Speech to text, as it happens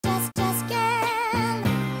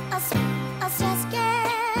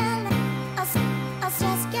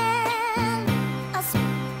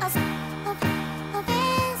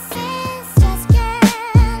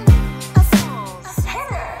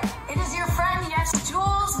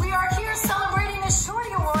Jules, we are here celebrating the Shorty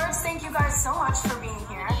Awards. Thank you guys so much for being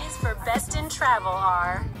here. These for Best in Travel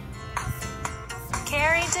are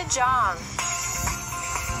Carrie DeJong,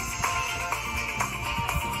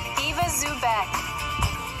 Eva Zubek,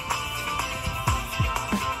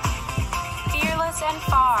 Fearless and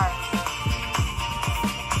Far,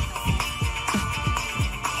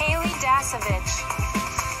 HALEY DASOVICH,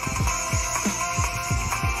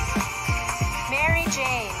 Mary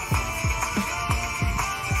Jane,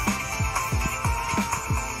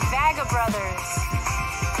 Vaga Brothers.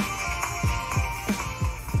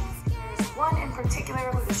 There's one in particular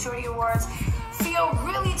who the Shorty Awards feel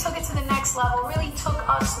really took it to the next level, really took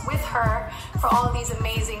us with her for all of these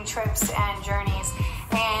amazing trips and journeys.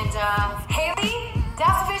 And HALEY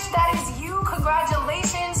DASOVICH, that is you.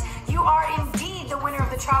 Congratulations. You are indeed the winner of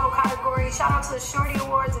the travel category. Shout out to the Shorty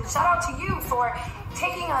Awards and shout out to you for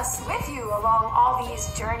taking us with you along all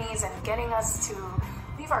these journeys and getting us to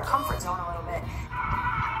leave our comfort zone a little bit.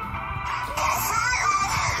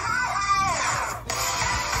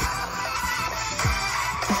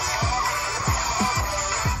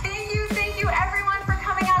 Thank you everyone for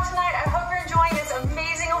coming out tonight. I hope you're enjoying this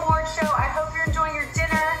amazing award show. I hope you're enjoying your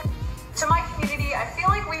dinner. To my community, I feel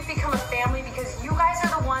like we've become a family because you guys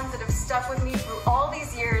are the ones that have stuck with me through all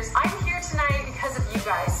these years. I'm here tonight because of you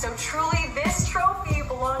guys. So truly, this trophy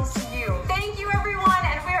belongs to